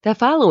The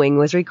following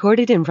was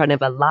recorded in front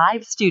of a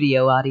live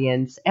studio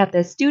audience at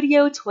the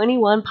Studio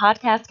 21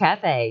 Podcast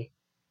Café.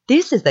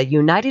 This is the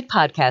United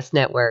Podcast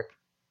Network.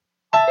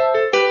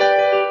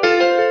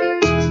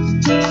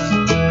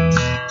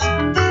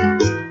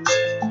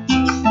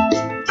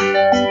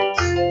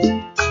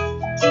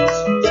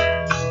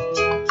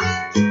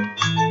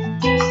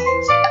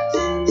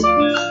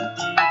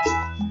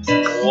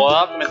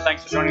 Welcome and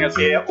thanks for joining us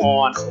here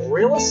on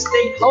Real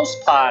Estate House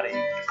Party.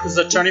 This is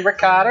attorney Rick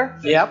Carter.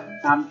 Yep.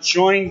 I'm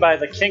joined by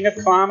the king of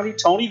comedy,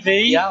 Tony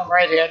V. Yeah, I'm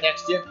right here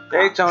next to you.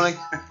 Hey, Tony.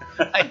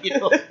 How you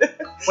doing?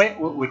 Wait,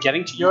 we're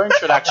getting to your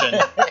introduction.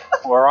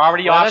 We're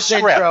already off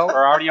script. Intro.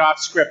 We're already off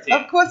script here.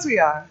 Of course we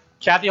are.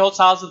 Kathy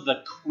Holtshouser,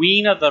 the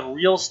queen of the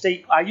real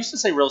estate. I used to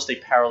say real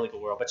estate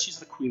paralegal world, but she's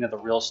the queen of the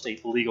real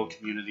estate legal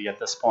community at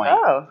this point.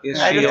 Oh,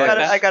 Yes, I she just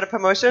is. I got a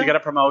promotion. You got a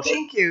promotion.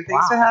 Thank you.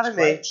 Thanks Wow, for having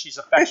me. right. She's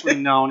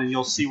affectionately known, and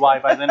you'll see why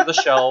by the end of the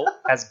show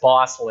as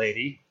boss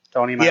lady.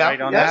 Tony, am I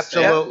right on yes,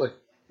 that? Absolutely.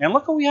 And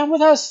look who we have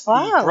with us. The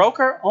Wow.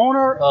 broker,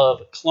 owner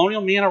of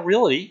Colonial Manor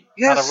Realty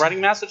out of Yes.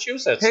 Reading,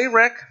 Massachusetts. Hey,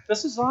 Rick.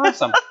 This is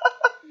awesome.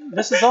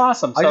 This is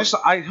awesome.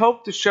 I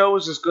hope the show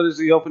is as good as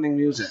the opening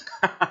music.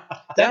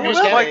 That It was was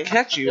quite Quite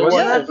catchy, It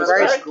wasn't was. it? It was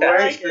very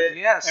great. Great.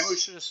 Yes. And we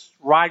should just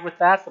ride with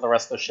that for the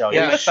rest of the show.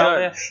 Yeah, You sure. felt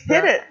it?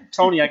 Hit it.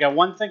 Tony, I got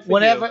one thing for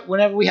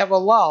Whenever we have a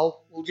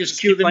lull, we'll just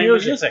cue the playing the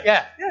music. music.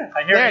 Yeah. Yeah.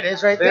 I hear There it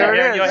is, right There there. it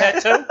You're is. in your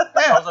head too?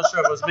 I wasn't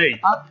sure it was me.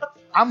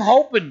 I'm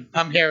hoping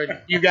I'm hearing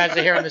you guys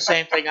are hearing the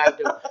same thing I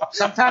do.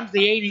 Sometimes the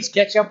 '80s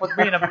catch up with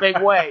me in a big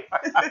way,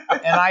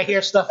 and I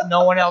hear stuff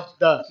no one else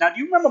does. Now, do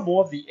you remember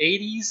more of the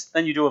 80s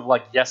than you do of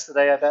like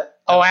yesterday, I bet?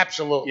 Oh,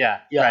 absolutely. Yeah.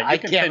 Yeah, Right. You I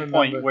can can't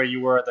pinpoint remember. where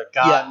you were at the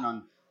garden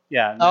on.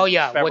 Yeah. Oh,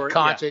 yeah, February. what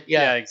concert,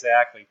 yeah. Yeah,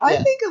 exactly. I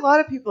Yeah. think a lot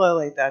of people are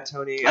like that,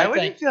 Tony. I I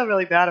wouldn't think- feel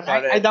really bad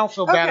about it. I don't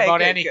feel bad Okay, about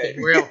good, anything,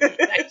 good. really. All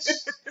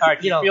right,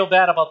 do you You know- feel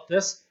bad about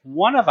this?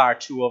 One of our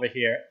two over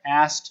here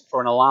asked for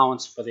an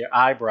allowance for their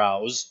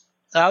eyebrows,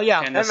 Oh,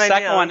 yeah. and the And my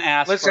second nails. one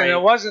asked Listen, for it a,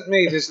 wasn't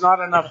me. There's not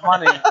enough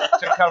money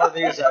to cover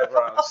these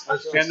eyebrows.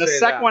 Let's just and the say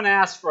second that. one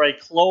asked for a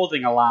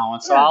clothing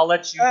allowance. So Yeah. I'll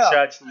let you Oh.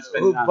 judge who's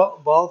been.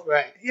 Both,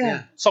 right.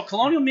 Yeah. So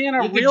Colonial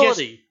Manor You could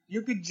Realty.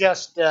 You could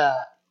just,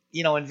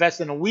 invest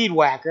in a weed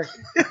whacker,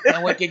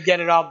 and we could get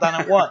it all done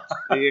at once.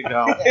 There you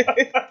go.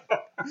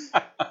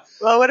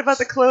 Well, what about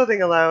the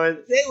clothing allowance?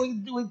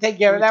 We take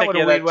care of that Take with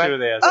care a of weed that whacker. too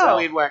there, Oh, so.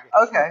 weed whacker.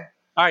 Okay.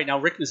 All right, now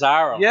Rick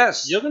Nazzaro.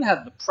 Yes. You're going to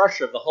have the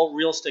pressure of the whole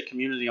real estate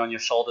community on your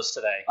shoulders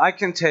today. I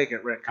can take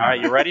it, Rick. All right,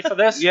 you ready for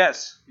this?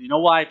 Yes. You know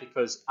why?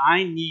 Because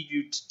I need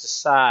you to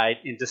decide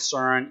and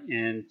discern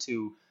and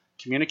to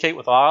communicate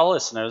with our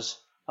listeners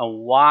on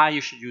why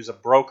you should use a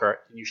broker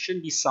and you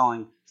shouldn't be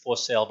selling for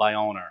sale by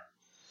owner.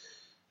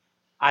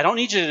 I don't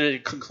need you to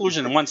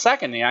conclusion in 1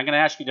 second. I'm going to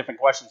ask you different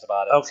questions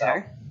about it.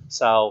 Okay.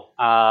 So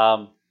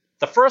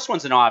the first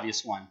one's an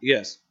obvious one.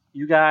 Yes.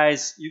 You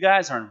guys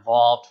are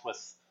involved with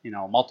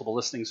multiple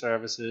listing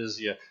services.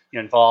 You're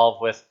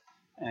involved with.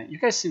 You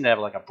guys seem to have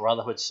like a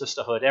brotherhood,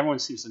 sisterhood. Everyone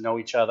seems to know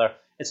each other.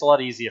 It's a lot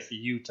easier for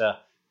you to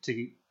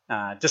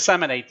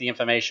disseminate the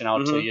information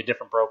out to your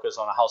different brokers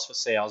on a house for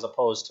sale as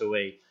opposed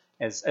to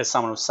as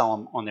someone who's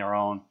selling on their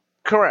own.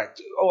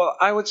 Correct. Well,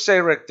 I would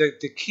say, Rick,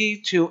 the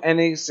key to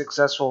any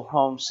successful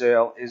home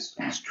sale is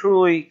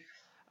truly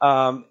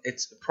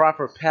it's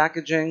proper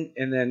packaging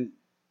and then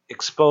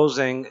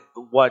exposing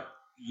what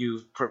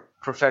you've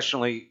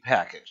professionally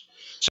packaged.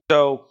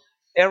 So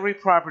every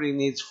property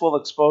needs full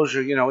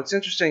exposure. It's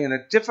interesting in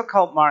a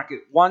difficult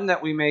market, one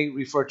that we may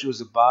refer to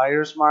as a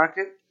buyer's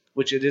market,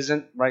 which it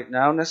isn't right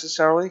now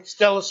necessarily.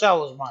 Still a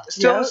seller's market.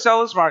 Still Yeah. a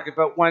seller's market,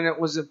 but when it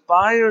was a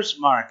buyer's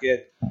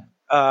market,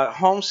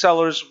 home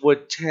sellers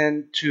would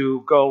tend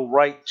to go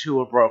right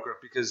to a broker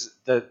because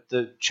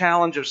the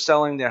challenge of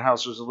selling their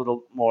house was a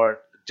little more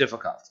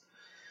difficult.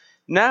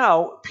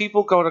 Now,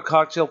 people go to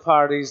cocktail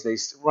parties. They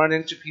run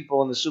into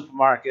people in the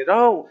supermarket.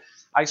 Oh,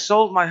 I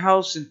sold my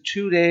house in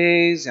 2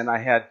 days, and I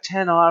had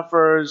 10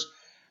 offers.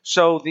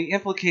 So the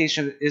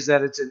implication is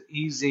that it's an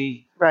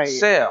easy Right.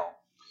 sale.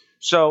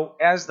 So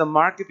as the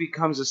market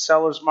becomes a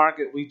seller's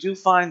market, we do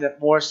find that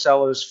more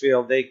sellers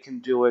feel they can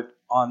do it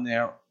on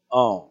their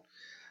own.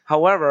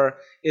 However,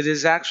 it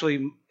is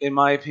actually, in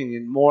my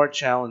opinion, more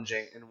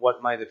challenging in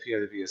what might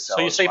appear to be a seller's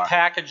So you say market.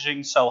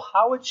 packaging. So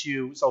how would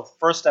you? So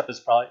first step is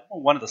probably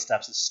one of the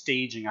steps is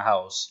staging a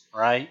house,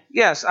 right?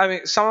 Yes, I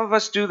mean, some of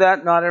us do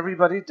that. Not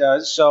everybody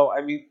does. So, I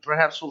mean,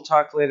 perhaps we'll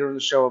talk later in the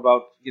show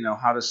about,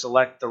 how to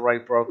select the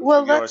right broker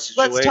Well, for your let's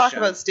situation. talk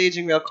about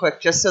staging real quick,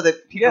 just so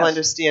that people Yes.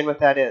 understand what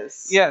that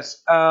is.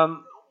 Yes.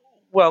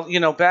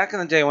 Well, back in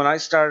the day when I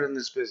started in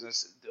this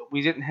business,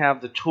 we didn't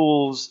have the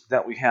tools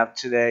that we have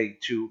today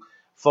to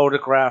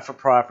photograph a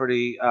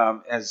property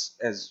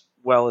as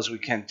well as we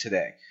can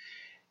today,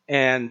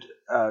 and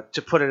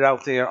to put it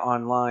out there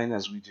online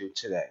as we do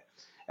today.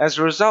 As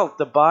a result,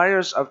 the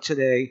buyers of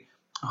today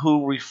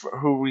who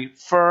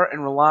refer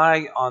and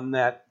rely on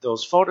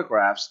those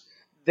photographs,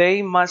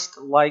 they must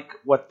like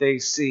what they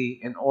see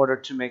in order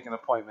to make an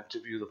appointment to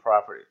view the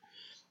property.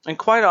 And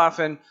quite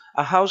often,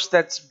 a house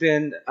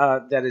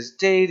that is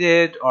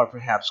dated or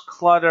perhaps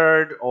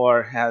cluttered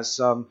or has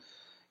some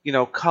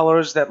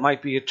colors that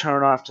might be a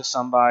turnoff to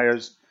some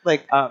buyers.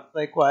 Like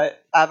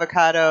what?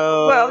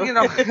 Avocado. Well,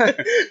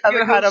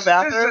 avocado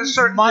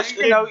bathroom.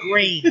 Mustard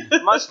green.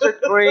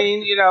 Mustard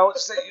green.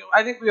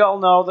 I think we all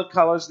know the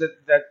colors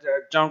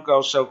that don't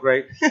go so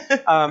great.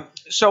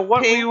 So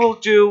what we will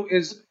do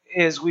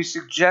is we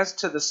suggest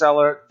to the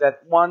seller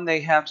that one,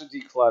 they have to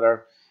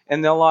declutter,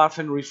 and they'll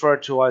often refer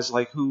to us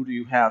like, who do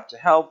you have to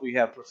help? We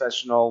have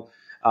professional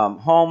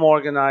home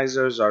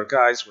organizers or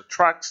guys with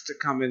trucks to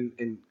come in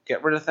and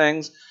get rid of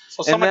things.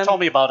 So someone told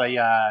me about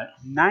a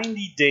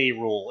 90-day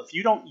rule. If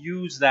you don't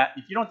use that,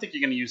 if you don't think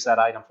you're going to use that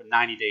item for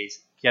 90 days,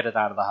 get it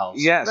out of the house.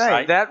 Yes,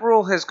 right. That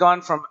rule has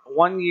gone from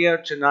 1 year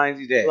to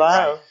 90 days.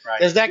 Wow.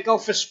 Right. Does that go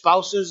for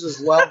spouses as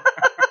well?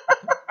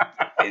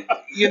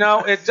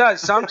 It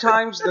does.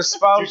 Sometimes the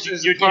spouse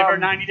is. You give her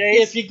 90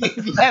 days? If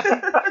you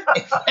haven't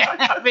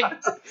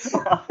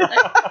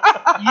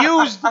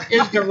used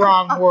is the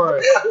wrong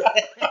word.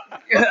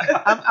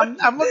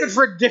 I'm looking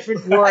for a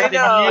different word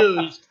than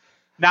used.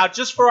 Now,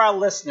 just for our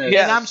listeners.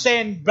 And I'm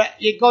saying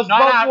it goes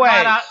both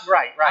ways.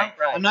 Right.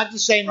 I'm not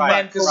just saying Right.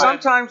 men. Because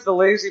sometimes the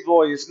lazy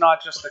boy is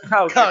not just the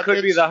couch; it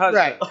could be the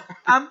husband. Right.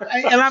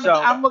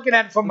 I'm looking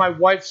at it from my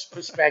wife's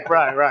perspective.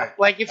 Right.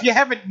 Like if you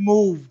haven't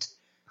moved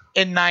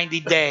in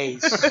 90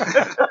 days,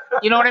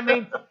 you know what I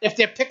mean? If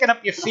they're picking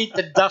up your feet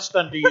to dust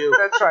under you,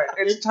 That's right.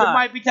 It's it time.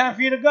 might be time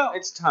for you to go.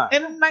 It's time.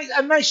 And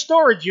a nice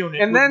storage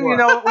unit. And would then work. you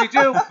know what we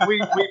do?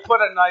 We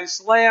put a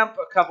nice lamp,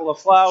 a couple of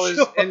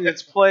flowers in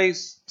its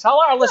place. Tell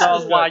our listeners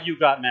Sounds why good. you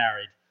got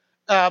married.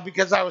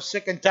 Because I was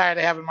sick and tired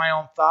of having my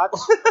own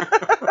thoughts.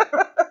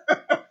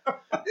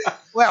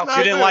 Well,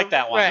 You didn't like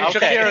that one. Right. Okay.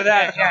 Took care of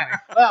that. Yeah.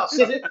 Well,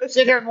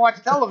 sit here and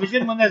watch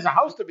television when there's a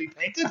house to be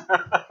painted.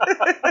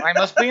 I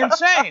must be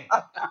insane.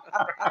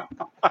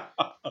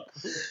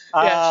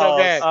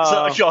 Yeah,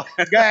 so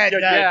good. Go ahead.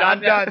 You're I'm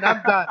done.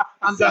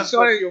 I'm done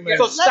for a few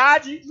minutes. So,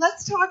 Saji.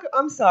 Let's talk.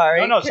 I'm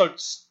sorry. No, so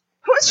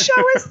Whose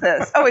show is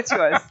this? Oh, it's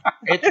yours.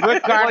 It's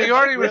Rick Well, you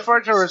already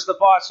referred to her as the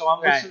boss, so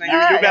I'm Right. listening. you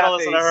got to Kathy.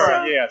 listen to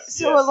her. Yes.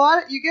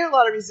 So you get a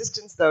lot of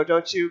resistance, though,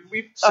 don't you?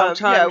 We've talked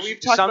Sometimes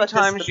about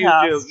this in the you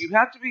past. do. You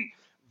have to be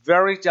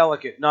very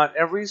delicate. Not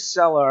every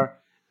seller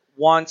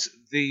wants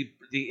the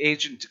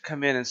agent to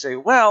come in and say,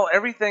 "Well,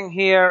 everything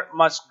here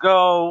must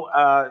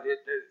go.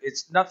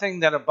 It's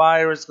nothing that a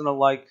buyer is going to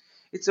like."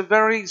 It's a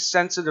very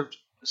sensitive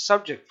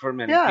subject for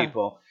many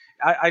people.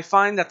 I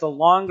find that the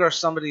longer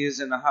somebody is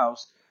in the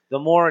house, the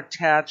more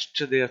attached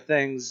to their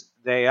things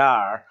they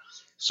are.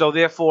 So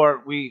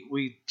therefore,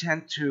 we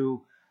tend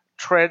to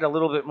tread a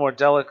little bit more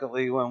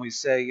delicately when we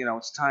say,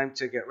 it's time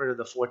to get rid of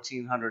the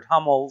 1,400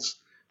 Hummels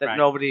that Right.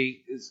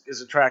 nobody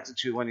is attracted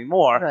to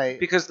anymore. Right.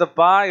 Because the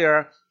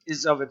buyer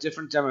is of a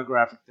different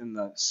demographic than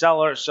the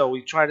seller, so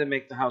we try to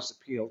make the house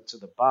appeal to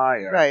the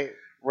buyer Right.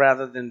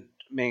 rather than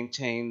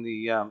maintain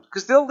the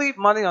because they'll leave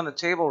money on the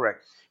table, Rick.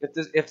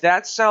 If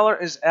that seller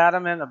is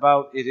adamant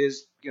about it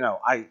is,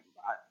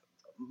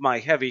 my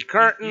heavy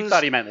curtains. You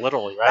thought he meant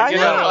literally, I right?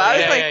 know. I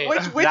was like,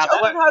 yeah. which Now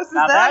open house is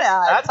Now that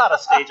at? that's how to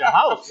stage a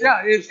house.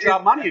 Yeah, Just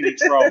drop money in each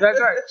row. That's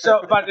right.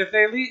 So, but if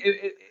they leave,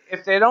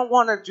 if they don't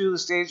want to do the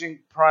staging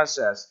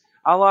process,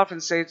 I'll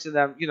often say to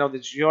them,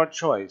 that's your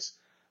choice,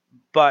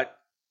 but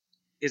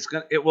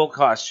it will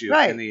cost you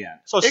Right. in the end.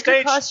 So It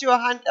could cost you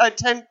tens of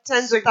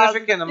thousands.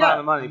 Significant amount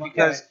of money Okay.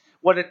 because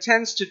what it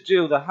tends to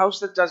do, the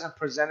house that doesn't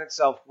present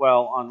itself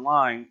well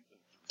online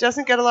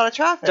Doesn't get a lot of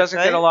traffic.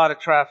 doesn't get a lot of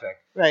traffic.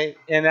 Right.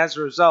 And as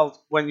a result,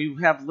 when you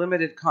have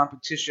limited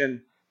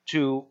competition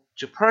to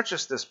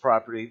purchase this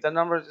property, the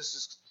number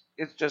it's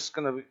just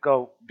going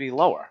to be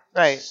lower.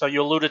 Right. So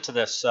you alluded to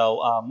this.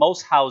 So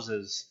most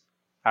houses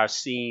are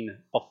seen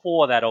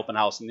before that open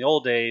house. In the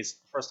old days,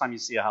 the first time you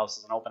see a house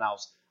is an open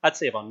house. I'd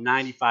say about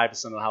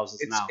 95% of the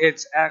houses now.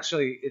 It's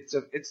actually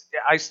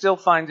I still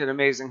find it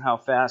amazing how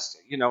fast,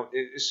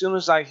 as soon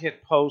as I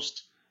hit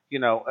post,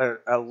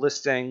 a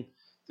listing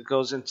that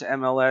goes into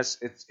MLS,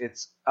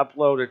 it's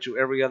uploaded to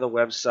every other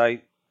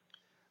website.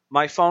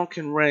 My phone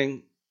can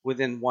ring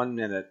within 1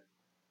 minute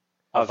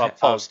Of a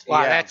post.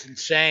 Wow, yeah. that's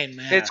insane,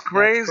 man. It's That's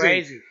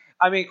crazy.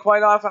 I mean,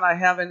 quite often I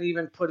haven't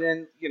even put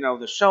in,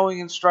 the showing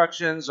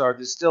instructions, or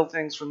there's still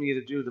things for me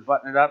to do to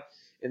button it up.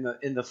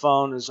 In the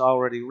phone is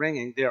already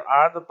ringing. There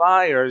are the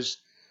buyers,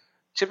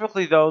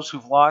 typically those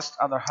who've lost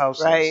other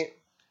houses, Right.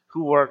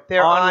 who work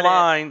They're on it.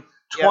 online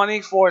Yep.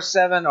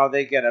 24/7, or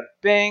they get a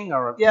bing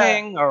or a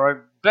ping or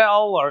a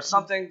bell or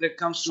something that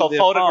comes through So their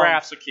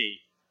photographs are key.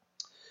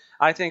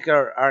 phone, I think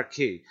are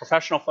key.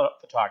 Professional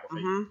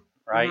photography,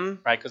 right? Mhm.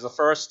 Right, because the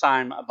first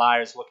time a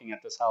buyer's looking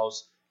at this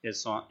house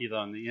is either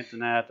on the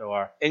internet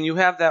or And you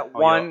have that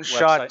your one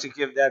shot website. to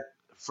give that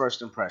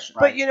first impression.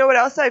 But you know what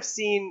else I've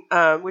seen,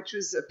 which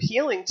was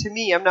appealing to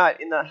me? I'm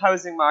not in the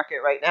housing market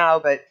right now,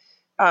 but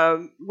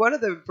one of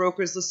the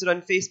brokers listed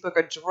on Facebook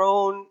a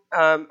drone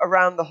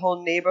around the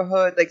whole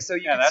neighborhood, like so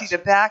you Yeah, could see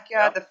the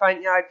backyard, yep. the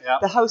front yard,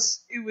 Yep. the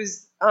house. It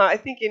was I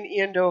think in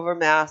Andover,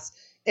 Mass.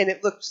 and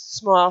it looked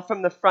small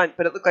from the front,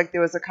 but it looked like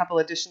there was a couple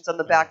additions on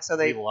the back. So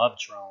we love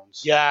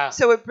drones. Yeah.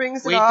 So it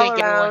brings it We all think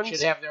around. everyone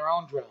should have their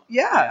own drone.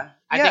 Yeah.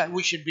 I think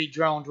we should be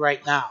droned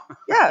right now.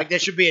 Yeah. Like there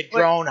should be a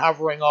drone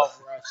hovering over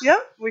us. Yeah,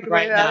 we can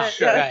Right write about now. it.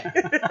 Yeah.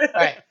 Right.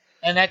 Right.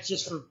 And that's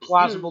just for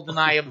plausible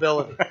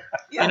deniability.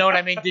 Yeah. You know what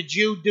I mean? Did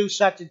you do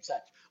such and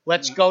such?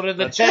 Let's go to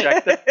the Let's tape.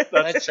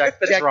 check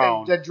the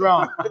drone. The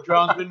drone. The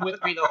drone's been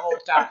with me the whole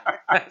time.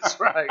 That's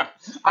right.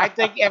 I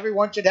think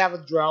everyone should have a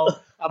drone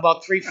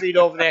about 3 feet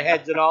over their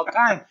heads at all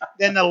times.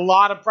 Then a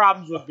lot of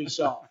problems would be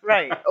solved.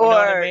 Right. know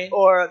what I mean?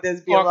 Or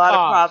there's be a Or lot of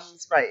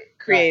cars. problems,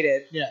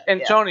 created. Yeah.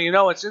 And Tony,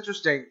 it's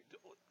interesting.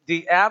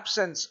 The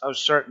absence of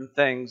certain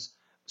things,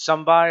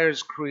 some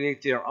buyers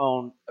create their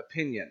own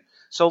opinion.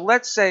 So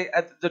let's say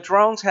the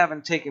drones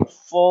haven't taken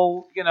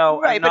full, Right,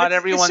 and but not it's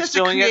everyone's just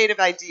doing a it. creative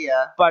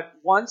idea. But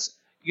once,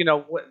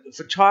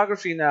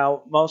 photography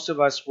now, most of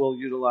us will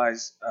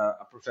utilize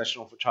a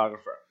professional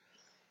photographer.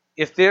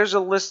 If there's a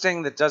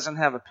listing that doesn't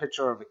have a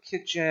picture of a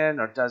kitchen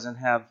or doesn't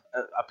have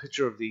a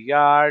picture of the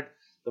yard,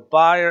 the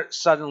buyer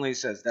suddenly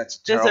says, that's a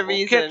There's a terrible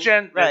reason,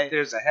 kitchen, right.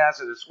 there's a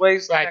hazardous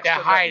waste. Right. next They're to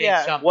it. hiding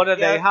Yeah. something. What are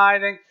they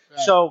hiding? Right.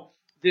 So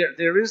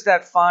there is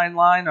that fine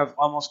line of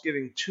almost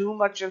giving too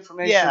much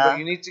information, Yeah. but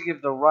you need to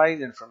give the right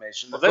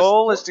information. The Well,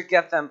 goal is to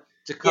get them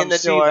to come In the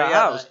see door, the yeah.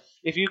 house.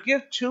 If you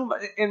give too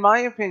much, in my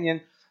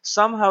opinion,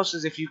 some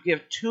houses, if you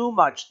give too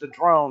much, the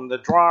drone, the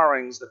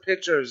drawings, the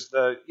pictures,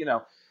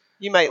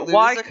 You might lose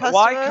why a customer.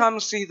 why come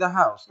see the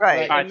house?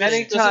 Right. All right,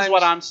 Many this times- is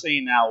what I'm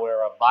seeing now,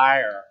 where a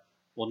buyer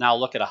will now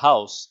look at a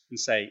house and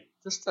say,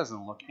 "This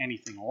doesn't look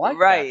anything like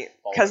Right.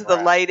 that Because of the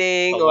photograph."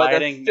 lighting The or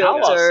lighting, the how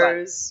else?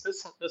 filters.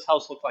 This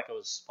house looked like it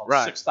was about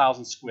Right.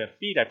 6,000 square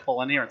feet. I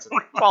pull in here, it's a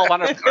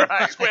 1,200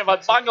 square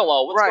foot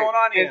bungalow. What's Right. going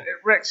on here? And,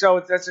 Rick,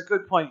 so that's a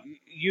good point.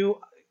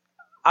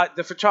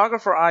 The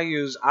photographer I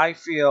use, I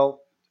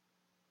feel,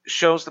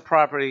 shows the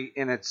property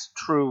in its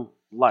true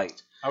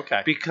light.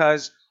 Okay.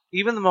 Because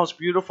even the most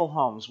beautiful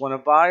homes, when a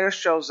buyer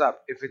shows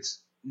up, if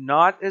it's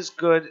not as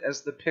good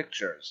as the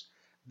pictures,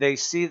 they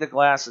see the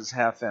glass as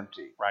half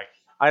empty. Right.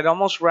 I'd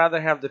almost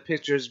rather have the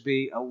pictures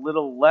be a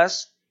little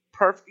less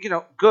perfect,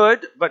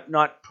 good, but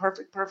not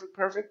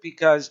perfect,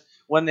 because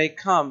when they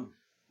come,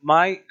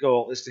 my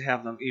goal is to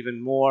have them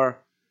even more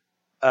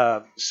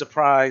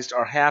surprised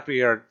or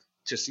happier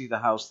to see the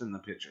house than the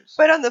pictures.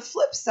 But on the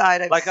flip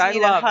side, I've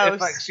seen a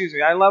house.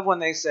 I love when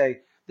they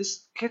say,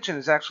 this kitchen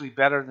is actually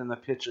better than the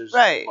pictures.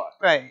 Right, look."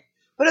 right.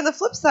 But on the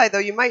flip side, though,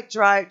 you might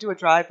do a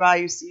drive-by.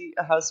 You see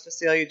a house for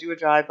sale, you do a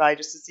drive-by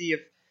just to see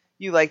if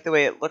you like the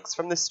way it looks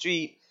from the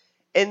street.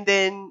 And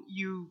then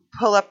you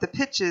pull up the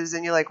pictures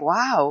and you're like,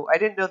 wow, I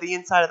didn't know the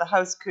inside of the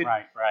house could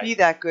Right. be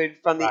that good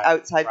from the Right,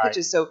 outside right.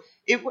 pictures. So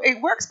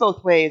it works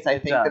both ways, I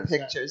It think, the does.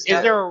 pictures.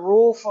 Is there a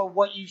rule for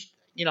what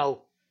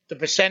the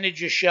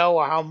percentage you show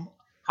or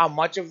how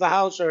much of the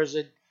house, or is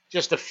it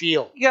just a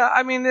feel? Yeah,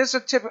 I mean, there's a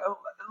tip.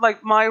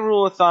 Like my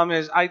rule of thumb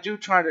is I do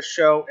try to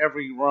show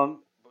every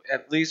room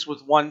at least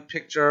with one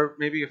picture.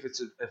 Maybe if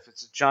it's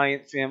a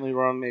giant family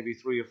room, maybe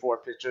 3 or 4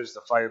 pictures: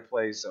 the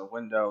fireplace, a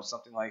window,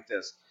 something like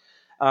this.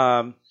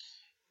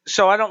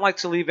 So I don't like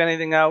to leave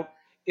anything out.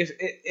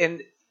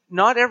 And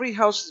not every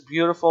house is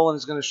beautiful and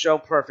is going to show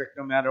perfect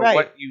no matter Right.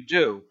 what you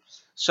do.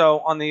 So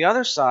on the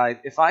other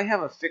side, if I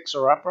have a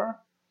fixer-upper,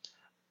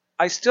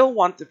 I still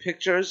want the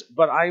pictures,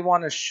 but I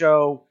want to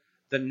show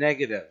the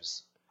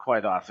negatives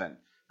quite often.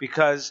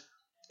 Because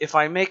if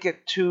I make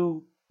it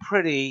too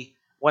pretty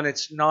when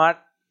it's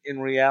not in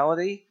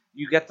reality,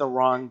 you get the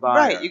wrong buyer.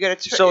 Right, you get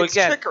it's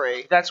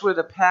trickery. That's where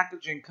the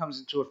packaging comes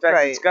into effect.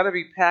 Right. It's got to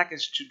be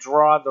packaged to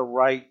draw the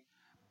right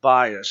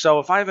buyer. So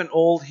if I have an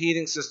old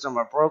heating system,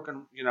 a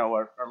broken,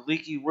 a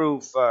leaky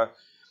roof,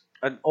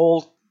 an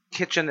old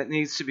kitchen that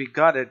needs to be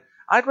gutted,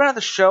 I'd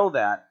rather show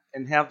that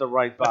and have the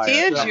right buyer.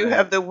 And you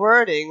have the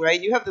wording, right?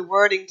 You have the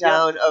wording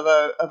down of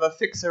a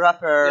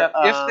fixer-upper.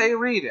 Yeah, if they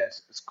read it,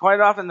 it's quite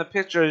often the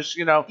pictures.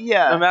 No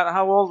matter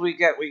how old we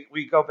get,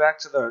 we go back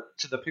to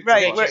the picture.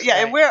 Right. book.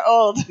 And we're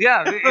old.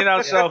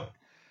 Yeah, so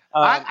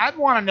I'd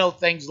want to know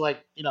things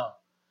like,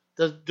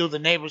 do the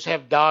neighbors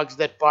have dogs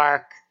that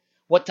bark?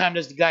 What time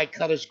does the guy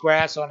cut his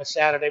grass on a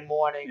Saturday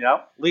morning?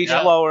 Yep. leaf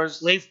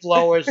blowers. Leaf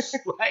blowers.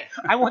 Right.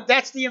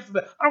 That's the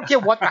information. I don't care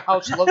what the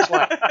house looks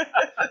like.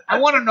 I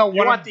want to know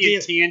what I'm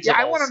dealing. Yeah,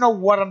 I want to know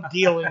what I'm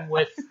dealing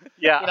with.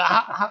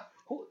 Yeah.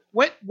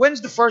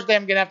 When's the first day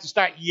I'm gonna have to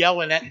start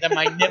yelling at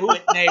my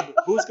nitwit neighbor?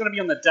 Who's going to be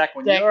on the deck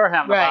when you're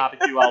having a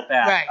barbecue out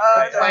back? Right.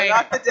 Oh, no, Right.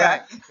 not the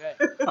deck.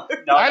 Right.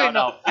 No, I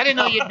no. didn't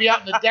know you'd be out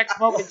on the deck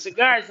smoking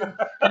cigars in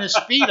a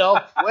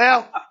Speedo.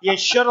 Well, you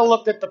should have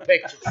looked at the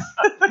pictures.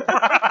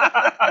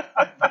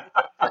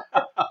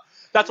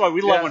 That's why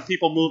we love when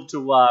people move to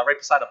right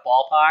beside a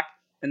ballpark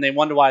and they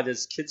wonder why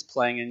there's kids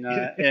playing in.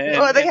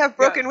 Well, they have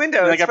broken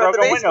windows They got for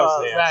broken the windows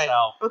baseball. there. Right.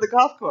 So. Or the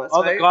golf course,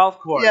 Oh, right? the golf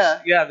course.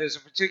 Yeah. There's a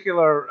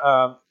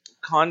particular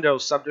condo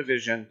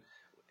subdivision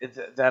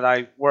that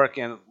I work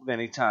in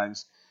many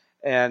times.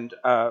 And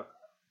a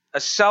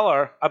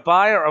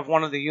buyer of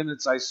one of the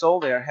units I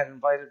sold there had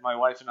invited my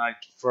wife and I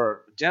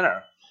for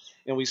dinner.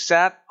 And we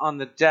sat on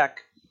the deck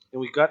and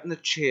we got in the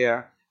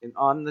chair and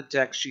on the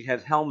deck she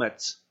had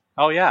helmets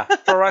Oh yeah.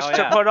 for us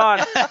to put on.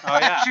 Oh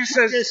yeah. She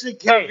says, Just in the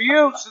case.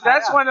 view. So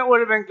that's when it would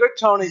have been good,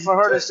 Tony, for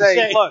her to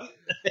say, look,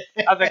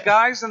 are the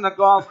guys in the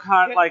golf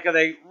cart, like, are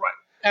they...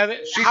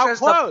 She How says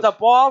close? the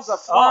balls are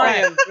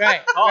flying.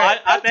 Right. Oh, right.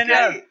 I've been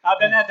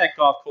at that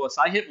golf course.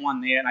 I hit one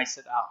there, and I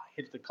said, I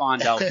hit the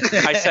condo.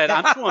 I said,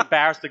 I'm too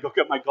embarrassed to go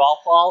get my golf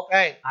ball.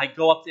 Right. I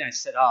go up there, and I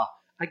said,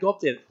 I go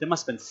up there. There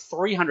must have been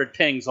 300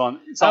 pings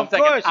on. So I'm Of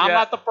thinking, course, I'm yeah.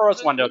 not the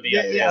first one to be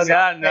up there. Yeah, no.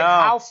 And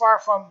how far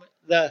from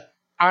the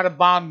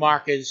out-of-bound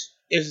markers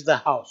is the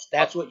house?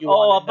 That's what you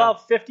want to know.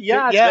 Above 50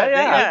 yards.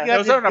 Yeah, It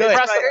was an good.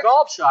 impressive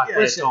golf shot there,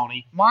 Listen,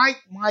 Tony. My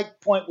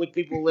point with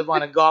people who live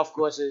on a golf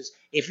course is,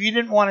 if you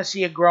didn't want to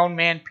see a grown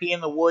man pee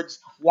in the woods,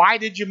 why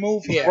did you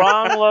move here?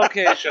 Wrong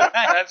location.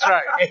 That's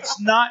right.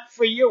 It's not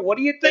for you. What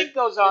do you think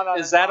goes on?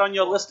 Is that on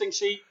your listing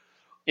sheet?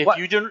 If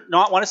you do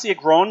not want to see a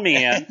grown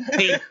man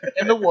pee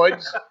in the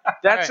woods?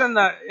 That's in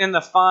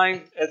the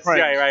fine print.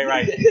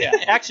 Right. Yeah.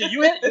 Actually,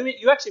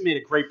 you actually made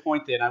a great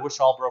point there, and I wish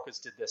all brokers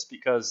did this,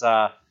 because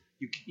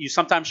you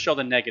sometimes show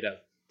the negative.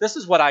 This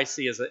is what I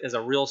see as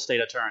a real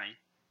estate attorney,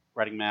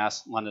 Reading,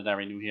 Mass,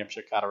 Londonderry, New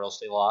Hampshire, Carter Real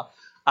Estate Law.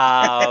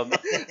 At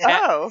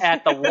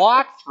the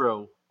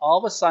walkthrough, all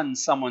of a sudden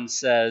someone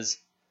says,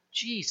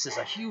 "Geez, there's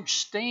a huge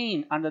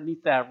stain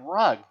underneath that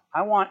rug.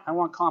 I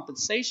want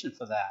compensation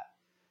for that."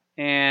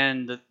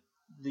 And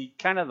the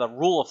kind of the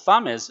rule of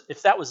thumb is,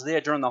 if that was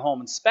there during the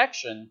home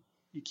inspection,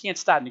 you can't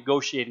start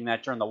negotiating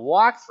that during the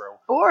walkthrough.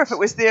 Or if it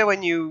was there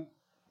when you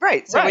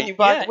when you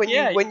bought when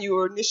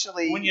you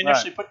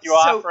initially put your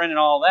offer in and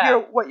all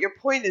that. What your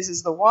point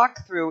is the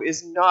walkthrough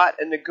is not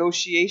a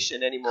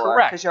negotiation anymore.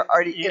 Correct. Because you're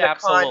already in a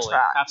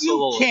contract.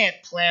 Absolutely. You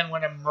can't plan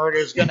when a murder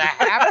is going to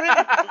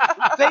happen.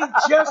 They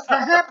just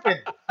happen.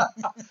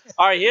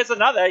 All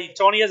right,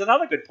 Tony has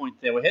another good point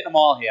there. We're hitting them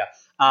all here.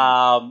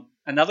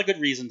 Another good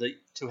reason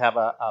to have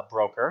a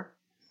broker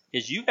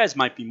is you guys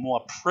might be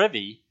more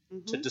privy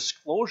to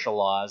disclosure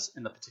laws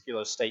in the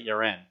particular state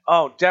you're in.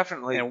 Oh,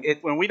 definitely. And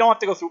when we don't have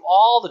to go through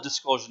all the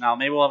disclosure now,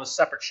 maybe we'll have a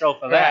separate show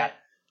for that.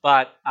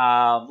 But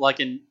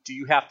do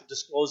you have to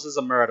disclose there's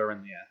a murder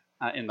in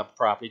there in the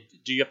property?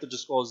 Do you have to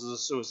disclose there's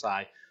a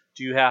suicide?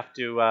 Do you have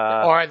to?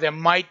 Or there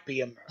might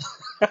be a murder.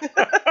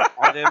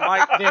 Or there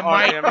might be.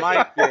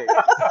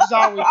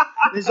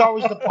 There's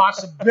always the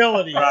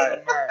possibility of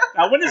a murder.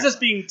 Now, when is this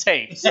being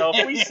taped? So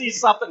if we see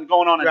something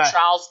going on in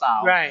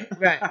Charlestown.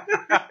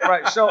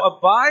 Right. So a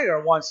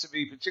buyer wants to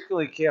be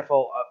particularly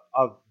careful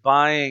of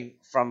buying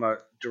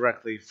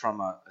directly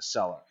from a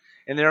seller.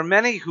 And there are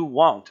many who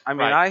won't. I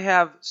mean, I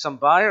have some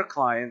buyer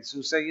clients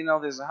who say,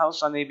 there's a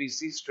house on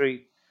ABC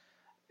Street.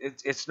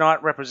 It's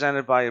not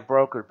represented by a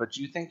broker, but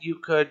do you think you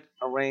could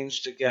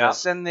arrange to get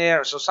us in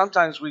there? So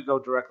sometimes we go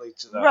directly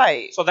to the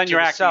right. So then you're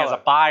acting as a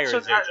buyer's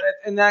agent.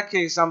 In that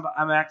case, I'm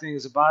acting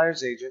as a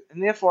buyer's agent,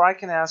 and therefore I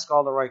can ask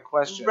all the right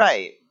questions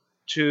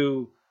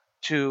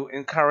to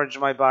encourage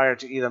my buyer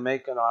to either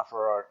make an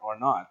offer or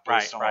not,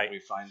 based on what we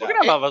find out. We're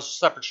going to have a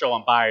separate show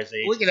on buyer's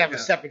agent. We could have a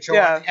separate show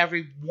on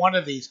every one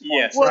of these points.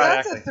 Yes, well,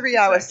 that's a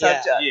 3-hour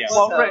subject. Yeah.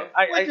 Well,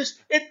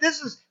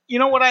 this is you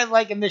know what I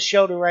like in this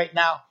show right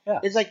now? Yeah.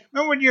 It's like,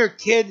 remember when you're a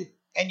kid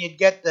and you'd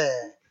get the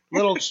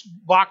little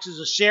boxes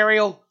of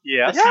cereal?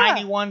 Yeah. The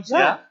tiny ones?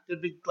 Yeah.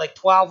 There'd be like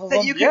 12 of them.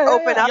 That you can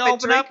open up you and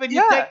open drink. up and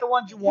you take the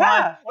ones you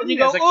want. And you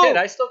go, as a kid,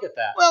 I still get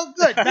that. well,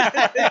 good.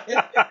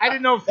 I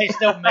didn't know if they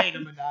still made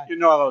them or not. You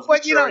know those.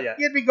 But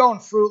you'd be going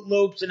Fruit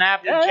Loops and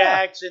Apple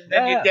Jacks, and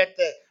then you'd get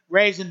the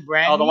Raisin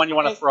Bran. Oh, the one you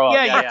want to throw up.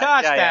 Yeah, you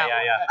toss that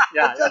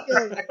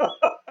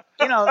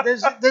Yeah.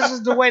 this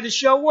is the way the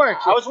show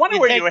works. I was wondering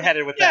where you were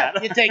headed with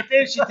that. You take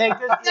this, you take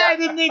this. Yeah, I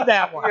didn't need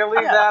that one. You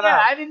leave that out.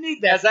 I didn't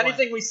need that. Has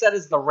anything we said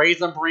is the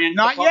Raisin Bran?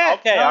 Not yet.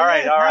 Okay, all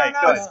right,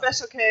 No, good.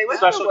 Special K. What's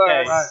Special the worst?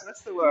 K. Right.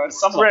 What's the worst?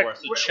 Some of the Rick,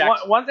 worst. The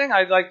checks. one thing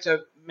I'd like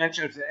to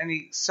mention, if there are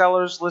any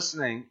sellers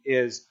listening,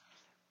 is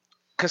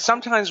because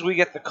sometimes we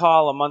get the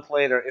call a month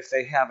later if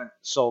they haven't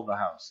sold the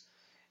house.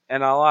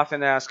 And I'll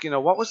often ask,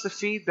 what was the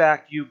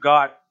feedback you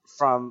got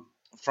from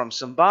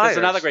some buyers? There's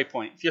another great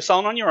point. If you're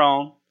selling on your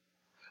own,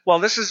 well,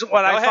 this is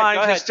what I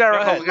find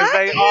hysterical because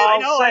they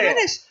all say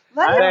it.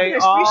 Let him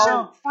finish. We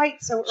shouldn't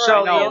fight so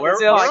early. No, we're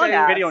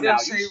on video now.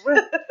 Say,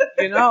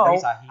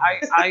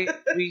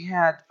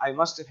 I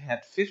must have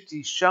had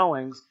 50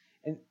 showings,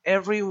 and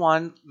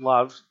everyone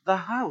loved the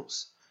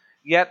house.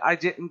 Yet I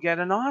didn't get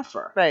an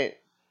offer. Right.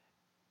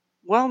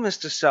 Well,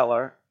 Mr.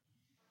 Seller,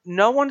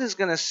 no one is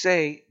going to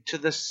say to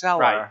the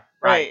seller,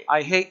 Right.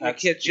 I hate your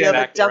kitchen,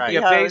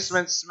 your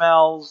basement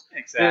smells,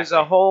 there's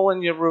a hole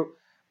in your roof.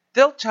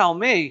 They'll tell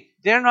me.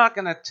 They're not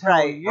going to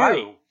tell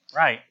you.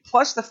 Right.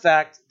 Plus the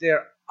fact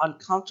they're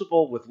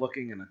uncomfortable with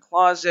looking in a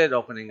closet,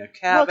 opening a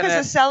cabinet. Well,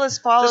 because the seller's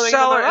following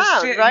them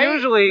around, right?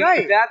 Usually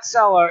that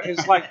seller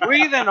is like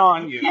breathing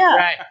on you. Yeah.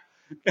 Right.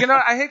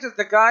 I hate that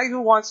the guy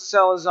who wants to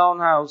sell his own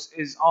house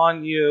is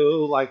on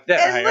you like that.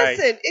 And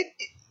listen,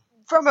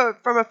 from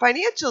a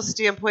financial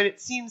standpoint,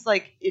 it seems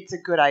like it's a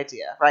good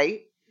idea,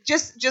 right?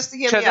 Just to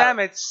hear me out. To them,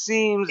 it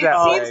seems It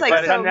that seems way. like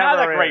but so.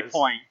 another great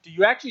point. Do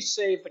you actually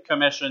save the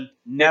commission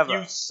Never.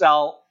 if you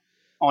sell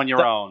on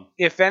your own.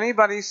 If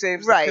anybody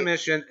saves Right. the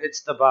commission,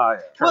 it's the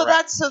buyer. Well,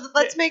 Correct.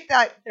 let's make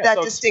that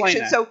so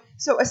distinction. explain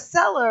So a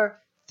seller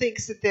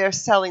thinks that they're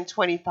selling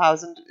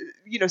 $20,000,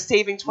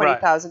 saving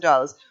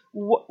 $20,000.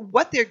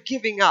 What they're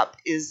giving up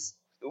is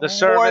The more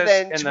service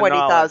than and the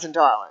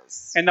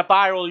 $20,000. And the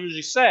buyer will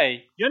usually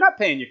say, "You're not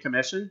paying your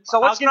commission, So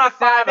I'll let's give you knock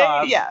that $580."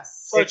 off. Yes.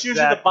 So it's usually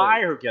the Exactly.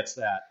 buyer who gets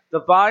that. The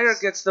buyer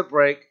gets the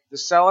break. The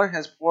seller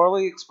has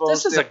poorly exposed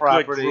This is their a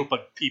property. good group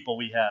of people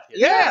we have here.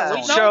 Yeah, we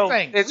It's know only- So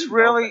things. it's We know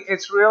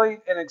really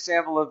things. an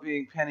example of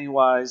being penny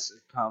wise,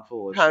 pound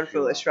foolish. Pound if you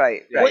will. foolish,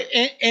 right? Yeah.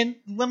 Right. And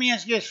let me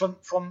ask you this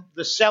from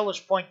the seller's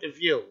point of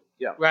view.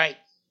 Yeah. Right?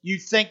 You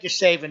think you're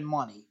saving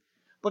money.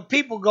 But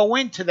people go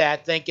into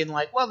that thinking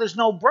like, well, there's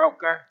no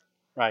broker,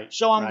 Right.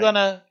 so I'm right.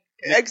 gonna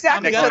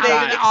Exactly. I'm So gonna they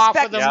dime. offer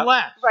expect them Yeah.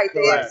 less. right.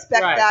 They Correct.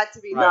 expect Right. that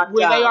to be Right. knocked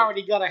Where down. they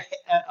already got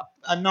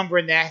a number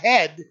in their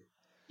head,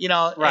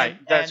 Right.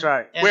 That's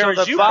right. And Whereas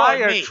So the you buyer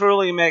probably-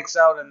 truly makes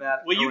out in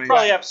that. Well, you arena.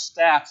 probably have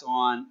stats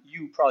on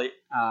you probably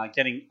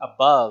getting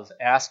above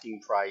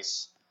asking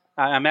price.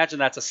 I imagine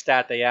that's a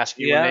stat they ask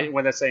you Yeah.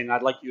 when they're saying,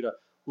 "I'd like you to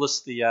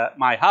list the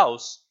my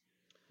house."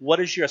 What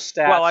is your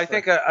stats? Well, I for-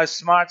 think a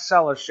smart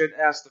seller should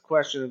ask the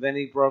question of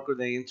any broker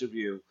they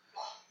interview.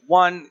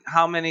 One,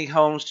 how many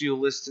homes do you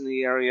list in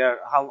the area?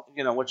 How,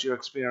 what's your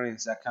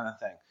experience, that kind of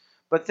thing.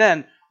 But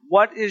then,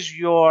 what is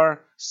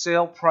your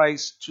sale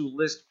price to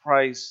list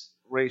price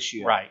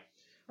ratio? right.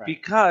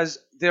 Because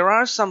there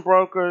are some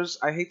brokers,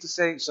 I hate to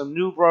say, some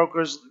new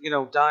brokers,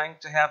 dying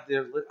to have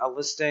a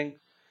listing.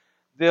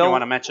 Do you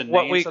want to mention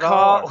what names we at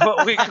call all, or-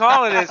 what we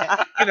call it is,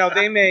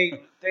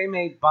 they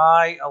may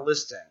buy a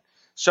listing.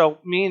 So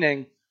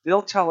meaning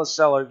they'll tell a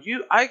seller,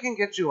 I can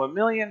get you $1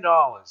 million.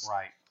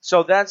 Right.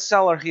 So that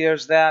seller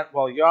hears that,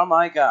 well, you're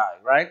my guy,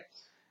 right?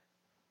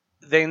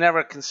 They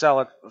never can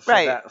sell it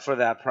for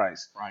that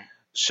price. Right.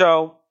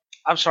 So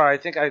I'm sorry, I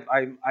think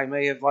I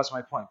may have lost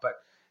my point, but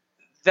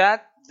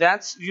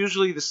that's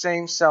usually the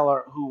same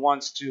seller who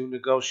wants to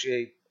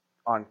negotiate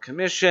on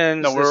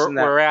commissions. No, this and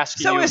that. we're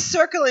asking So you. we're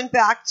circling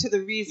back to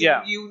the reason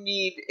Yeah. you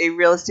need a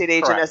real estate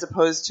agent Correct. as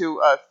opposed to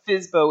a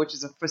FSBO, which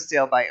is a for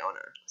sale by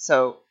owner.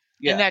 So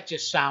Yeah. and that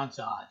just sounds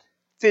odd.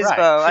 FSBO,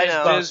 Right. I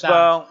know. FSBO.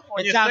 FSBO.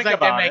 When It you sounds think like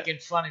they're about it, making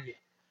fun of you.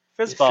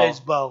 FSBO.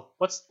 FSBO.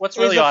 What's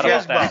really odd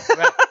about that?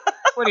 Right.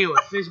 What are you,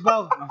 a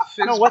FSBO?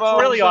 No,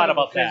 what's really odd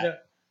about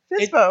that?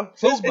 FSBO.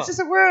 FSBO. It's just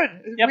a word.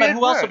 Yeah, but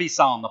who else will be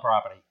selling the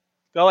property?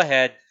 Go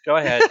ahead.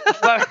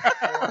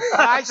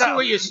 I see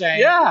what you're saying.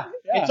 Yeah.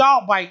 It's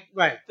all by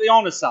right. The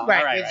owner's selling.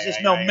 Right. Right, it's right, just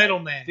right, no right,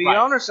 middleman. The Right.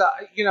 owner,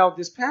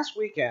 this past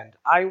weekend,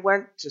 I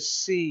went to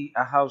see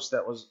a house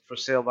that was for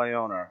sale by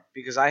owner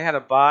because I had a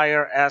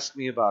buyer ask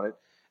me about it,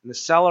 and the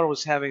seller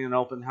was having an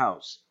open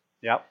house.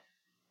 Yep.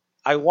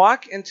 I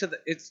walk into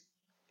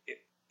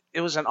it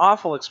was an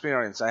awful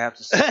experience, I have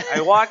to say. I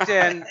walked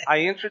in, I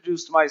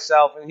introduced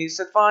myself, and he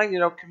said, fine,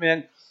 come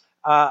in.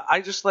 I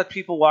just let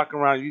people walk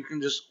around. You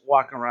can just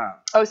walk around.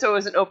 Oh, so it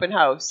was an open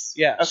house.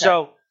 Yeah. Okay.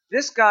 So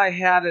this guy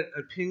had an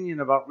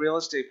opinion about real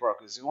estate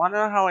brokers. You want to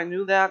know how I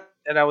knew that?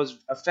 And I was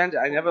offended.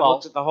 I never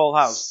looked at the whole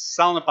house.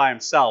 Selling it by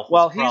himself.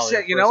 Well, was he probably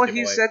said, the you know first what he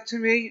giveaway. said to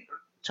me?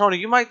 Tony,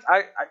 you might,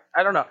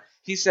 I don't know.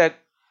 He said,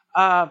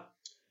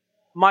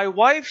 my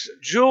wife's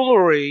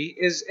jewelry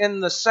is in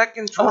the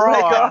second Oh my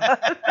drawer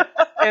God.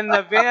 in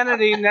the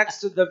vanity next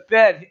to the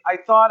bed. I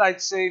thought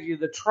I'd save you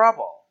the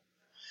trouble.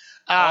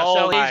 Oh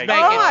So my he's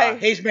God.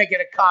 making he's making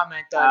a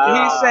comment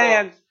on He's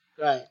saying,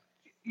 right.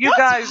 you That's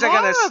guys are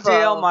going to horrible.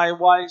 steal my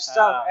wife's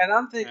stuff. Yeah. And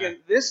I'm thinking,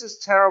 this is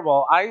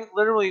terrible. I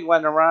literally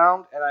went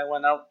around and I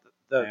went out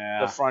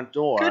the front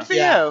door. Good for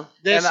Yeah. you.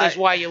 This And is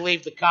why you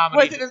leave the comedy.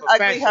 Was it to an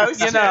ugly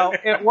professionals. house?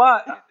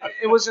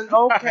 It was an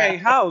okay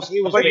house.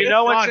 He was But you being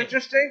know what's funny.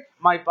 interesting?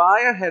 My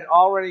buyer had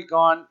already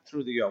gone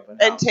through the open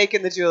And house.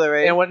 taking the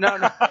jewelry. And when So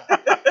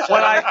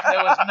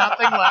there was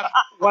nothing left.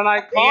 when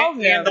I called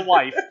him, And the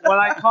wife. when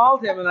I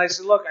called him and I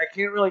said, look, I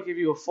can't really give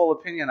you a full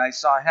opinion. I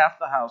saw half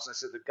the house. I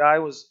said, the guy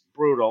was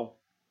brutal.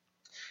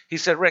 He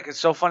said, Rick, it's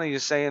so funny you're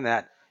saying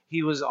that.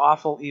 He was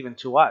awful even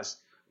to us.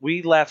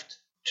 We left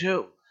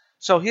too.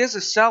 So here's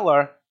a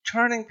seller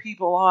turning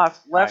people off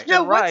left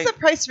Now, and right. what's the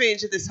price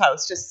range of this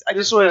house? This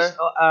was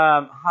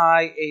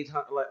high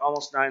 800, like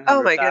almost 900.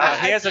 Oh, my goodness.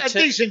 Here's a tip.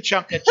 decent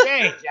chunk of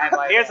change.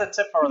 Here's a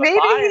tip for the maybe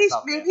buyers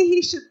out there. maybe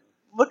he should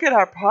look at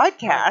our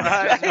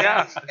podcast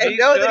Yeah, and he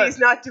know that should. he's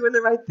not doing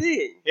the right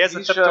thing. Here's a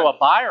He tip should. to a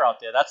buyer out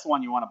there. That's the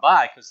one you want to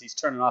buy because he's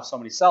turning off so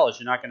many sellers.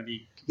 You're not going to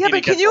be. Yeah,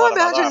 but can competing you against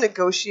a lot of imagine other-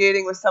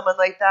 negotiating with someone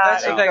like that?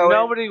 That's the and thing. going-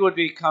 Nobody would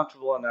be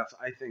comfortable enough,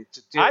 I think,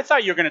 to do I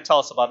thought you were going to tell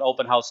us about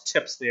open house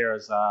tips there,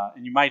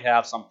 and you might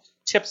have some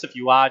tips if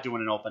you are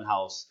doing an open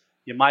house.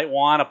 You might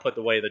want to put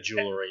away the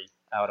jewelry.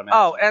 I would imagine.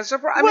 Oh, as a,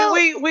 I Well,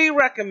 mean, we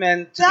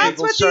recommend to That's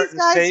people what these certain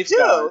guys do.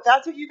 safeguards.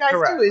 That's what you guys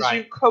Correct, do is you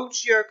right.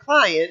 coach your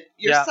client,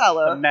 your Yeah.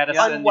 seller, the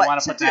medicine on you what want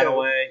to to put that do.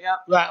 away. Yeah.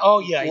 Right. Oh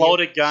yeah.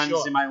 Loaded guns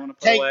sure. you might want to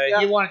put Take. away.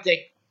 You want to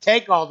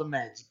take all the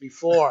meds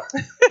before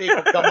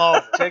people come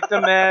over. Take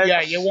the meds.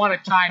 Yeah, you want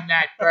to time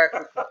that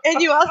perfectly.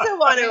 And you also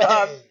want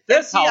to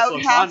This empty house out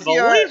was half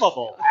your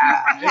unbelievable.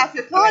 half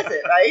your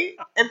closet, right?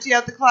 Empty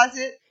out the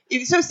closet.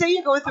 So say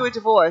you're going through a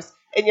divorce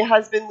and your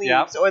husband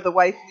leaves or the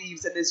wife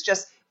leaves, and there's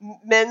just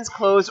men's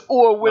clothes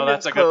or women's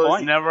that's a clothes. good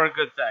point. Never a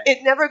good thing.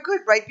 It's never good,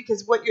 right?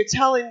 Because what you're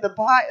telling the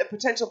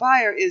potential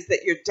buyer is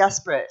that you're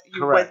desperate. You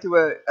went Correct.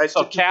 through a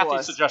So divorce.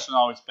 Kathy's suggestion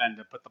always been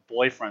to put the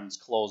boyfriend's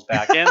clothes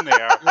back in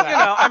there.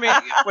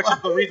 Which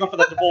is the reason for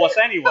the divorce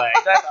anyway.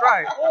 That's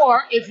right.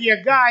 Or if you're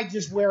a guy,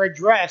 just wear a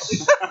dress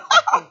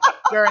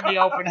during the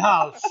open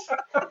house,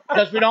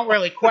 because we don't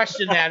really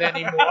question that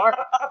anymore.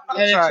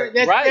 And right.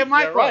 They're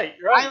my You're fault. right.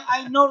 You're right.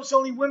 I notice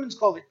only women's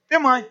clothing. They're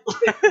mine.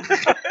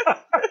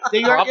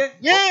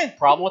 Yeah.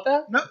 Problem with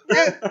that? No,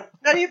 yeah.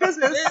 None of your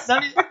business.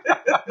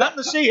 Nothing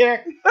to see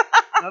here.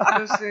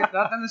 Nothing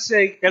to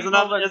see. Here's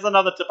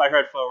another tip I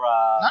heard for.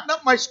 Nothing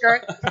up my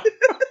skirt.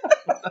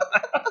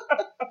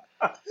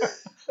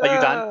 Are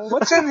you done?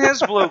 What's in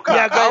his blue cup?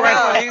 Yeah, go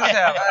right Please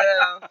have it.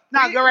 I know.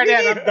 No, go right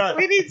ahead. I'm done.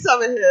 We need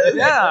some of his.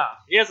 Yeah.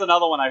 Here's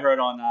another one I heard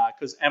on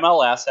because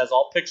MLS has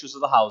all pictures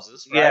of the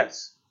houses. Right?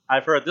 Yes.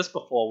 I've heard this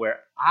before, where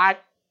art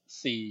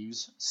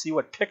thieves see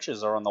what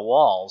pictures are on the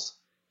walls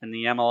in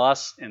the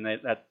MLS, and they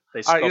All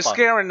scope right, you're out.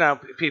 scaring now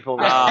people.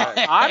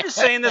 I'm just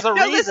saying there's a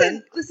No,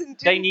 reason listen.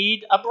 they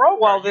need a broker.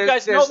 Well, you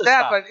guys know there's this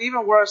that, stuff. but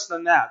even worse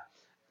than that.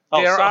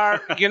 Oh, There so-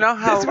 are, you know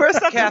how There's worse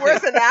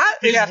than that.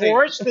 It's Kathy,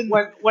 worse than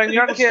when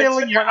your people kids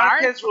stealing your when our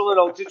art? kids were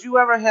little, did you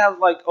ever have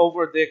like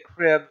over their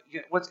crib?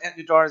 What's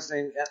your daughter's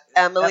name?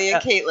 Emily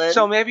and Caitlin.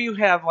 So maybe you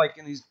have like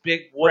in these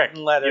big wooden Rick,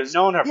 letters. you've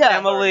known her Yeah.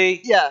 forever. Emily.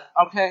 yeah,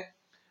 Okay.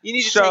 you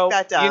need to So take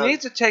that down. you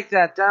need to take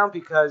that down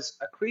because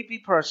a creepy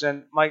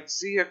person might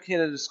see your kid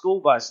at a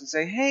school bus and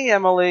say, "Hey,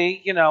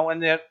 Emily," and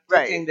they're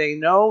Right. thinking they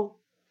know.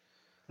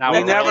 Now We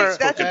we're never- really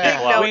That's a spooking big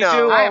people out. We no.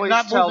 do I am always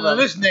not tell moving to them.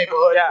 this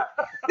neighborhood.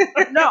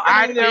 Yeah. No,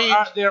 I mean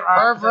there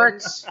are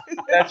Perverts.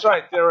 That's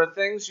right. There are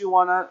things you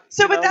wanna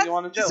So, you but know, that's you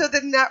wanna do. so.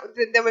 Then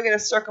we're going to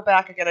circle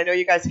back again. I know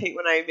you guys hate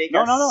when I make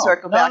No, us no, no.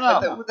 circle No, back.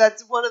 no. But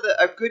that's one of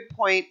a good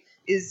point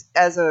is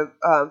as a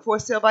for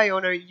sale by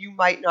owner, you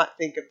might not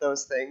think of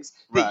those things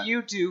that Right.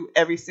 you do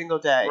every single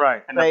day.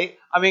 Right. Right.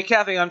 I mean,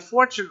 Kathy,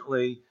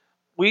 unfortunately,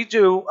 we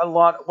do a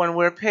lot when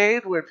we're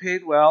paid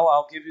well.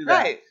 I'll give you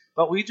that. Right.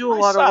 But we do a I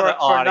lot saw of work the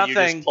for order you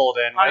nothing. just pulled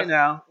in. I with.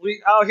 know.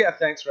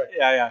 Thanks, Rick.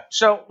 Yeah.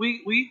 So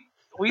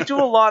we do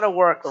a lot of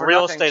work The for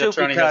real nothing estate too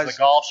attorney has because the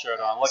golf shirt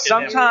on. Look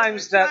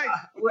sometimes at him.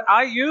 that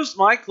I used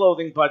my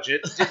clothing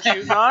budget. Did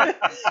you not?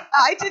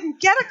 I didn't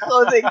get a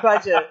clothing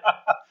budget.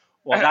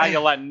 Well, now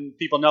you're letting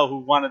people know who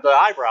wanted the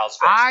eyebrows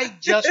first. I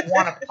just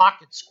want a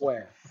pocket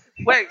square.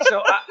 Wait.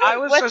 So I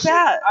was What's just.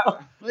 that?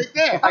 Right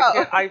there.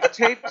 I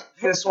taped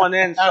this one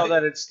in so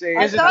that it stays.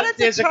 I thought it's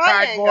a There's a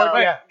triangle.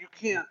 cardboard. Yeah. You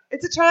can't.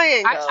 It's a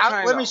triangle.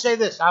 Let me say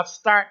this. I'll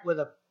start with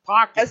a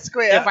pocket. A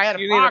square. If I had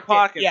You need a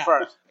pocket yeah.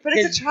 first. But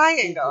it's a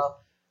triangle.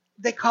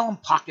 They call them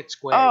pocket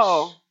squares.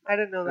 Oh, I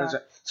didn't know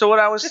that. So what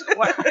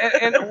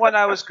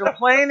I was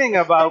complaining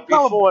about They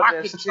call 'em before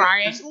pocket this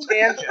triangles.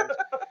 tangent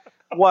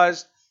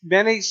was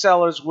many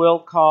sellers will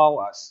call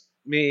us,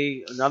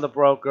 me, another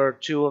broker,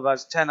 2 of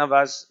us, 10 of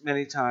us,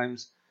 many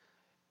times,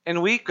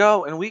 and we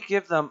go and we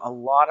give them a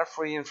lot of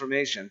free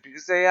information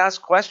because they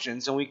ask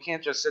questions and we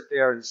can't just sit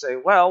there and say,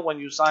 well, when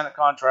you sign a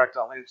contract,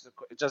 I'll answer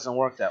it doesn't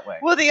work that way.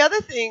 Well, the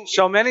other thing.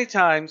 So many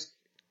times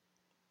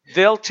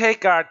they'll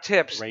take our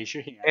tips Raise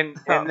your hand.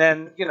 and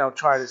then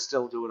try to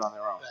still do it on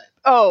their own.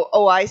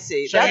 Oh, I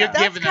see. So you're That's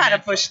giving them kind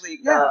of info. bush league.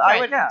 Yeah, though. I right,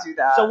 wouldn't yeah. do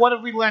that. So what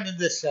have we learned in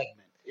this segment?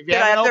 If you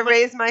Then I have to open-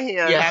 raise my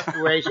hand You have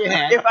to raise your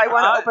hand. if I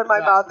want to open my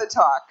yeah. mouth and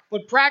talk.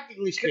 But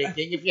practically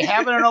speaking, if you're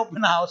having an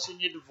open house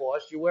and you're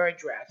divorced, you wear a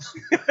dress.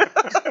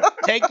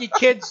 Take your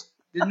kids.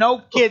 No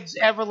kids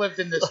ever lived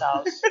in this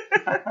house.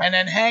 And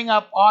then hang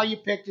up all your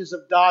pictures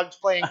of dogs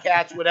playing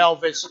catch with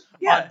Elvis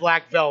Yeah. on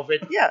black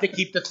velvet Yeah. to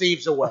keep the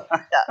thieves away.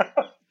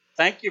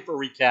 Thank you for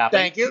recapping.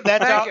 Thank you.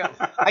 That's Thank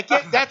all. I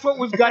can't, that's what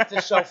we've got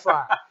to so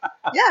far.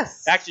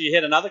 Yes. Actually, you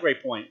hit another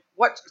great point.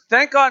 What?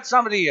 Thank God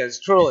somebody is,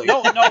 truly.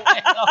 No.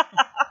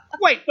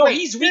 Wait, No,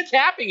 he's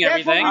recapping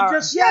That's what everything. we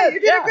just Yeah, said. you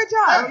did a good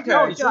job. Okay.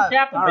 No, he's Good job.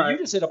 recapping. All But right. you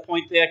just hit a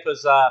point there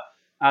because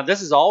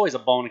this is always a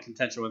bone of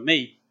contention with me.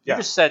 You Yeah.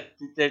 just said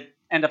they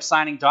end up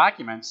signing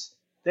documents.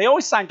 They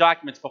always sign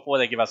documents before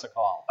they give us a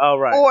call. Oh,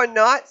 right. Or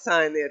not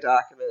sign their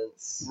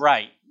documents.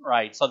 Right.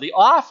 So the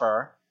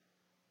offer,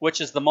 which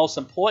is the most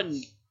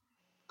important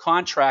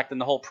contract in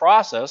the whole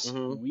process,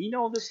 Mhm. we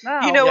know this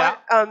now. You know Yeah.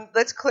 what?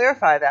 Let's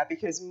clarify that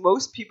because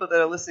most people that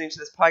are listening to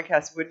this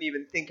podcast wouldn't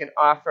even think an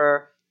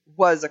offer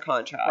was a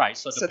contract. Right,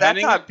 so that's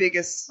depending- our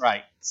biggest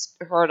Right.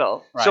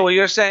 hurdle. Right. So what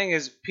you're saying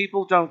is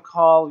people don't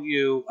call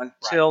you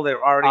until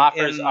they're already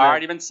Offers in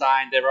already been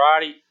signed. They're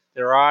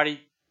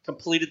already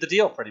completed the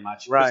deal pretty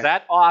much. Because Right.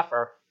 that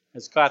offer,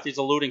 as Kathy's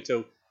alluding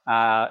to,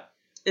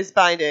 Is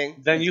binding.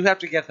 Then you have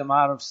to get them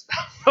out of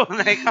stuff when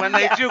they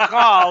do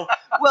call.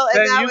 Well, and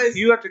Then that you, was.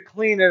 you have to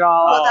clean it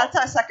all Well, up. that's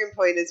our second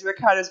point. Is Rick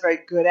Carter's very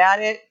good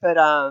at it, but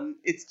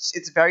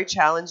it's very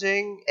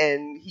challenging,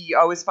 and he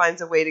always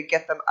finds a way to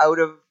get them out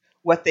of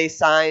what they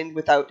signed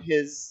without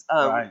his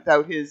Right.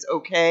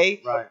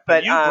 okay. Right.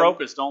 But you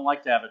brokers don't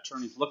like to have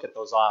attorneys look at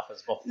those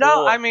offers before.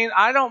 No, I mean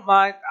I don't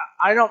mind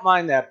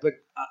that, but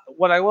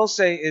what I will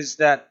say is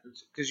that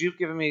because you've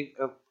given me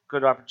a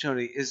good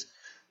opportunity is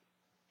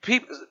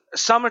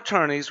some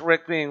attorneys,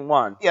 Rick being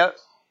one, Yep.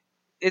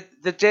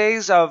 the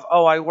days of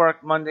I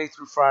work Monday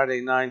through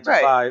Friday 9 to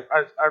 5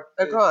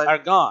 are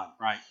gone.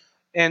 Right.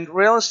 And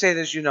real estate,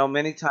 as you know,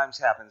 many times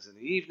happens in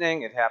the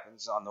evening. It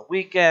happens on the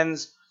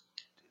weekends.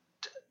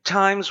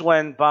 Times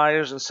when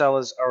buyers and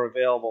sellers are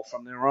available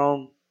from their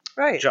own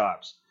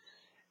jobs.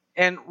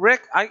 And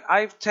Rick,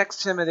 I've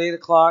texted him at 8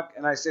 o'clock,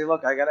 and I say,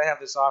 look, I got to have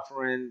this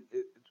offer in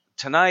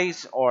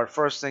tonight or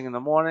first thing in the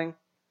morning.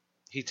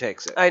 He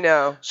takes it. I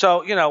know.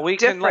 So, we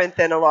different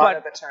than a lot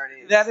of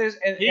attorneys. That is,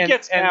 He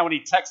gets mad when he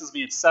texts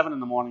me at 7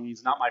 in the morning.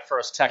 He's not my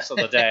first text of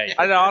the day.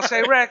 I know. I'll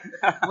say, Rick,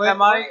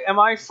 am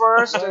I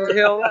first? And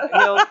he'll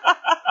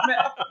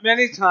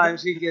many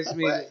times he gives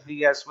me the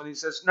yes. When he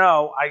says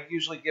no, I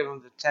usually give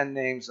him the 10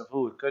 names of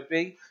who it could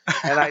be,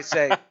 and I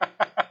say,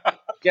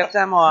 get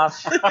them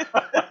off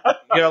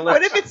your list.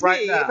 What if it's right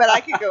me? now. But I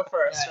could go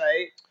first,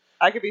 right?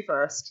 I could be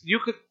first. You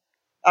could.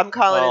 I'm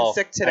calling in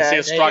sick today. I see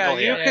a struggle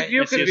here.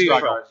 You could be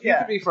first. You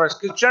could be first,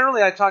 because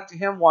generally I talk to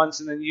him once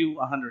and then you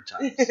 100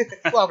 times.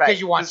 Well, because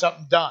you want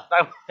something done.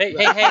 Hey.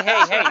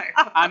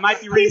 I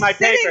might be reading my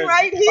papers,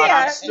 right here. but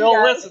I'm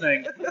still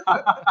listening.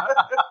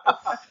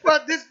 Well,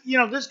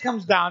 this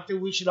comes down to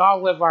we should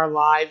all live our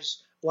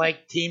lives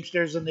like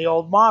Teamsters and the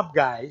old mob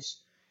guys.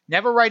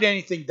 Never write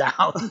anything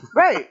down.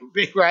 Right.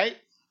 Right?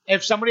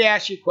 If somebody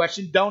asks you a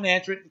question, don't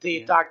answer it until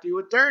you talk to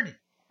your attorney.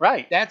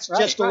 Right. That's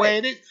just the way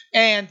it is.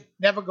 And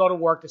never go to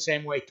work the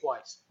same way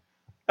twice.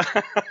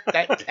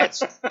 That's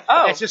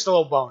just a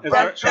little bonus.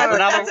 That's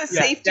a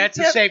safety That's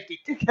tip. a safety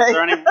tip. Is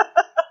there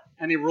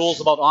any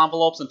rules about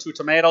envelopes and 2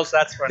 tomatoes?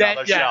 That's for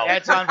another show. Yeah,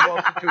 that's on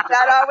both.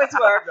 That always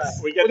works.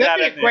 We get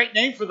That'd that be a great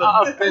name for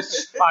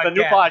this podcast. the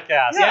new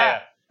podcast.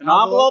 Yeah. An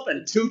envelope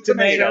and 2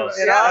 tomatoes.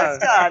 It all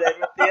started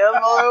with the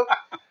envelope.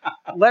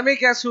 Let me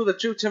guess who the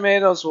 2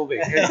 tomatoes will be.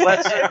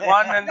 Let's say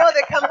one and No,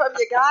 they come from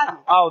your garden.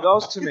 oh,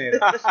 those tomatoes.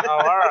 Oh,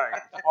 all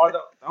right.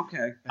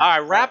 Okay. All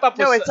right, wrap up.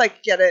 No, it's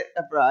like get it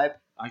a bribe.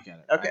 I get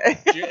it. Okay.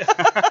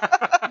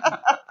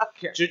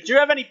 Do you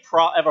have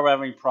ever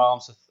have any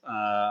problems with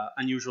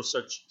unusual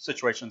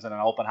situations in an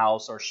open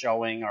house or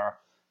showing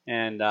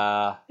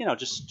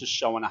just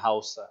showing a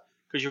house?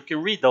 Because you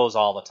can read those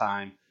all the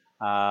time.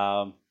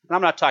 And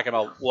I'm not talking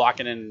about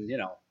walking in.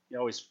 You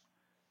always.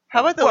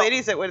 How about the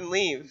ladies that wouldn't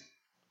leave?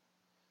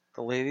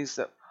 The ladies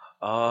that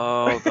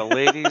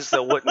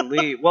wouldn't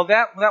leave. Well,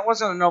 that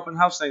wasn't an open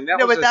house thing. That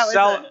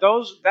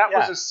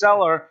was a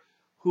seller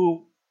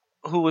who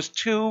was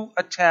too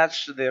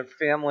attached to their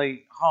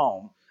family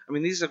home. I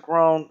mean, these are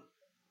grown,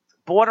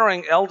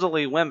 bordering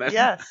elderly women.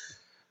 Yes.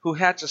 Who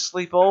had to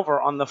sleep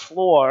over on the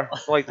floor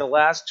for like the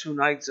last 2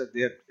 nights of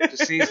their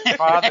deceased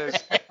father's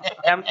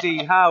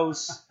empty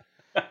house.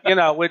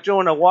 We're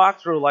doing a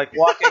walkthrough, like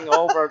walking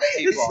over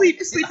people.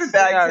 Sleeping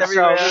bags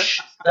everywhere.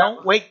 So,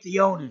 Don't wake the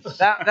owners.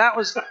 That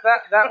was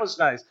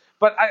nice.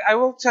 But I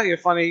will tell you a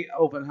funny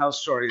open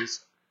house story.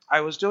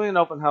 I was doing an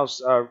open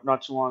house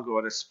not too long ago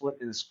in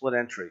a split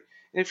entry.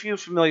 And if you're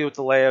familiar with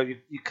the layout,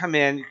 you come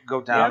in, you can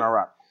go down or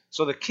up.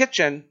 So the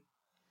kitchen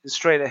is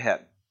straight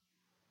ahead.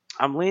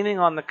 I'm leaning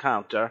on the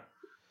counter.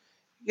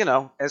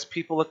 As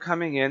people are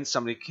coming in,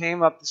 somebody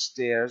came up the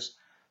stairs.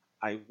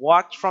 I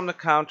walked from the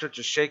counter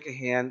to shake a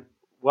hand,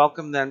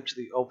 welcome them to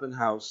the open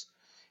house.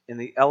 In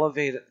the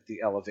elevator,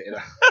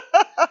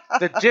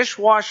 the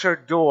dishwasher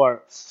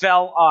door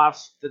fell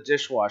off the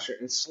dishwasher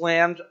and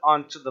slammed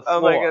onto the floor.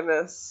 Oh my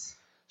goodness.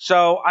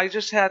 So I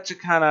just had to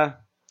kind of,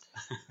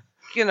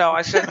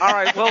 I said, all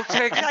right, we'll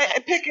take. Can I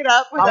pick it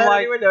up without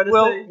anyone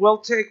noticing? We'll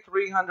take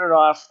 $300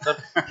 off the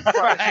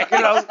price.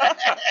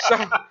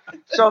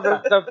 So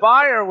the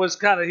buyer was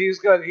he's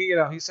good.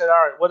 He said, all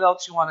right, what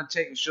else you want to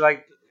take?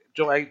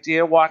 Do I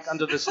dare walk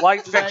under this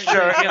light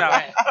fixture?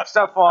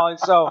 Stuff falling.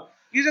 So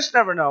you just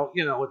never know.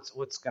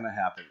 What's going to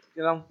happen.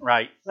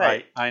 Right.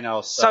 I know.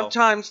 So.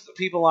 Sometimes the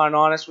people aren't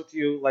honest with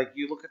you. Like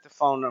you look at the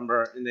phone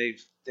number and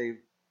they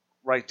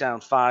write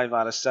down 5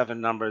 out of 7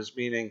 numbers,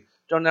 meaning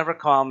don't ever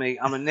call me.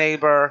 I'm a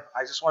neighbor.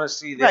 I just want to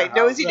see their house.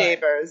 Nosy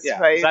neighbors. Yeah.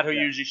 Right. Is that who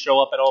usually show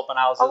up at open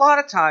houses? A lot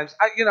of times.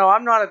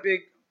 I'm not a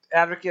big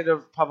advocate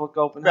of public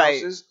open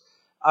houses.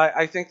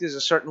 I think there's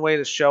a certain way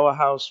to show a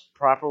house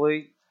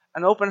properly.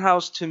 An open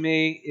house to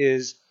me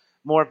is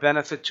more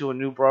benefit to a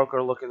new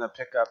broker looking to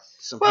pick up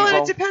some people. Well,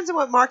 and it depends on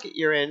what market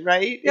you're in,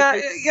 right? Yeah,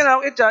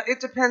 it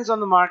depends on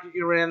the market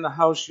you're in, the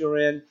house you're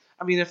in.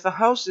 I mean, if the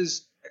house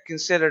is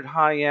considered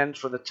high end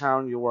for the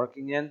town you're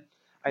working in,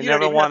 I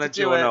never want to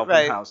do an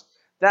open house.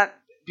 That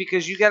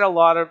because you get a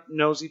lot of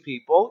nosy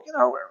people.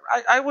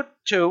 I would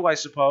too, I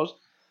suppose.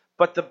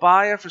 But the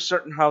buyer for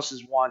certain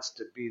houses wants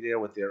to be there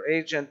with their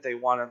agent. They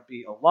want to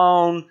be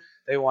alone.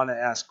 They want to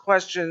ask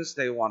questions.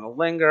 They want to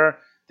linger.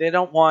 They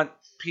don't want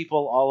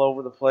people all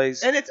over the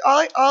place. And it's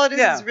all it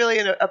is really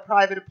a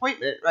private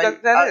appointment,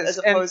 right? That is. As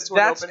opposed to an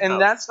open house.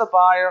 And that's the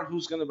buyer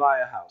who's going to buy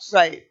a house.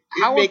 Right.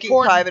 You're making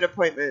private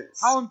appointments.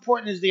 How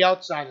important is the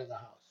outside of the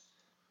house?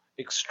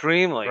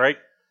 Extremely. Right.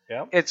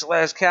 Yeah. It's,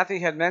 as Kathy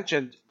had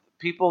mentioned,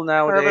 people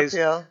nowadays,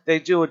 they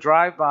do a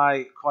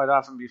drive-by quite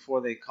often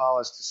before they call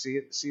us to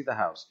see the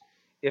house.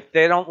 If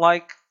they don't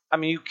like I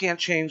mean, you can't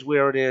change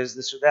where it is,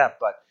 this or that,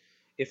 but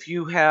if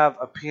you have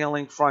a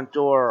peeling front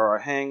door or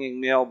a hanging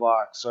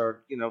mailbox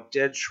or,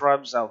 dead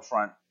shrubs out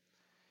front,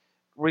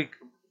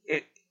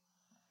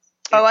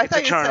 I it's a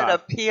thought you turn said on. a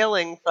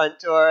peeling front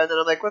door, and then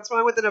I'm like, what's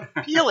wrong with an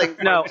appealing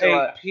front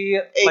door? A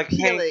peeling.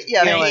 Peeling.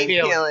 Yeah, Peeling.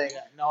 Yeah.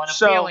 No, an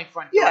So, appealing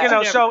front door.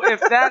 yeah. So if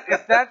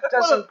that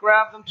doesn't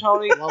grab them,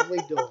 Tony, Lovely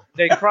door.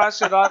 they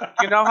cross it off.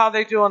 You know how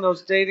they do on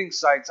those dating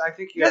sites? I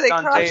think you're Yeah, they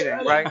done cross dating,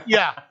 it. right?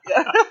 Yeah.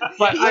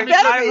 But You I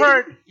better be.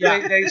 heard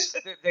Yeah. they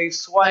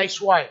swipe. Nice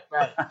swipe.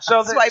 Right.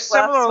 So Swipe left,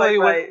 similarly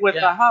swipe right. with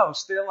Yeah. the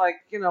house, they're like,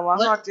 I'm Let-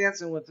 not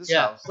dancing with this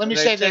Yeah. house. Let me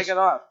They say take this. it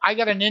off. I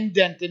got an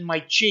indent in my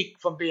cheek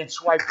from being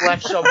swiped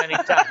left so many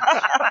times.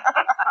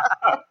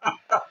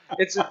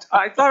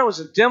 I thought it was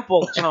a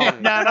dimple, Tony.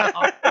 No.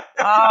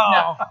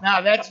 Oh.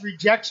 No, that's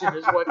rejection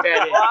is what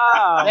that is.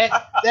 Wow.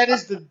 That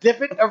is the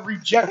divot of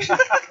rejection.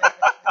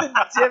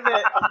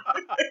 Divot.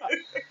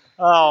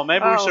 Oh,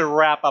 maybe we should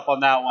wrap up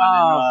on that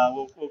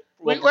one.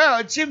 And, Well,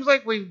 it seems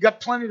like we've got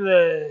plenty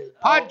to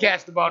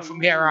podcast about from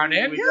here on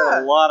in. We got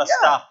a lot of Yeah.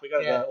 stuff. We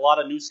got a lot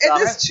of new And stuff.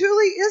 this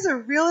truly is a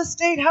real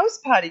estate house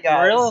party,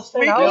 guys. Real estate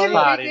We house did it,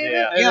 party, we did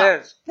yeah. it.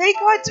 It is. Thank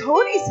God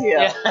Tony's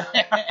here.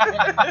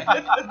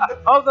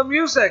 Oh, the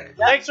music.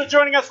 Thanks for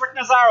joining us, Rick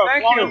Nazzaro.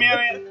 Thank Colonial you.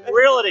 Marriott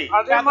Realty.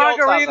 Are there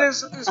Kathy Holtshouser.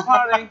 margaritas at this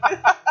party?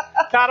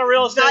 Carter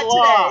Real Estate Not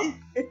Law.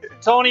 today.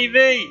 Tony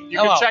V. You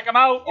Hello. can check him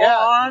out Yeah.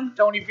 on.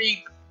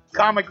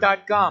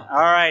 TonyVcomic.com. All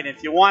right.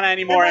 If you want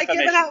any more Am I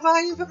giving information, out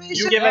my information?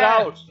 you give it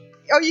out.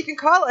 Oh, you can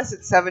call us at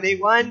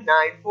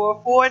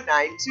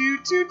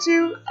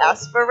 781-944-9222.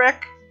 Ask for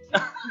Rick.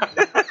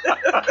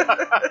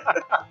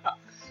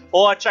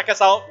 Or check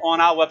us out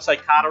on our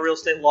website, Carter Real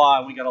Estate Law,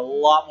 and we got a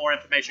lot more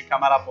information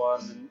coming up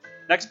on the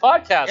next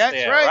podcast. That's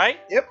there, right.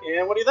 Yep.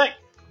 And what do you think?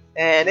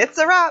 And it's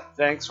a wrap.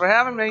 Thanks for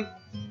having me.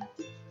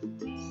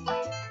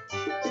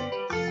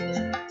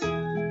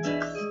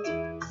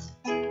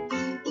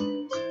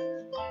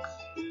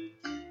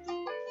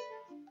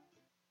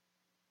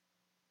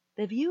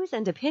 The views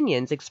and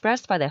opinions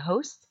expressed by the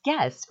hosts,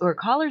 guests, or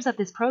callers of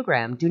this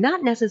program do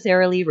not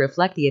necessarily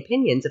reflect the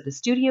opinions of the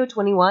Studio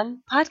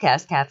 21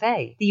 Podcast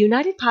Café, the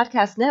United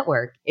Podcast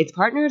Network, its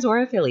partners, or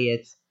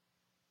affiliates.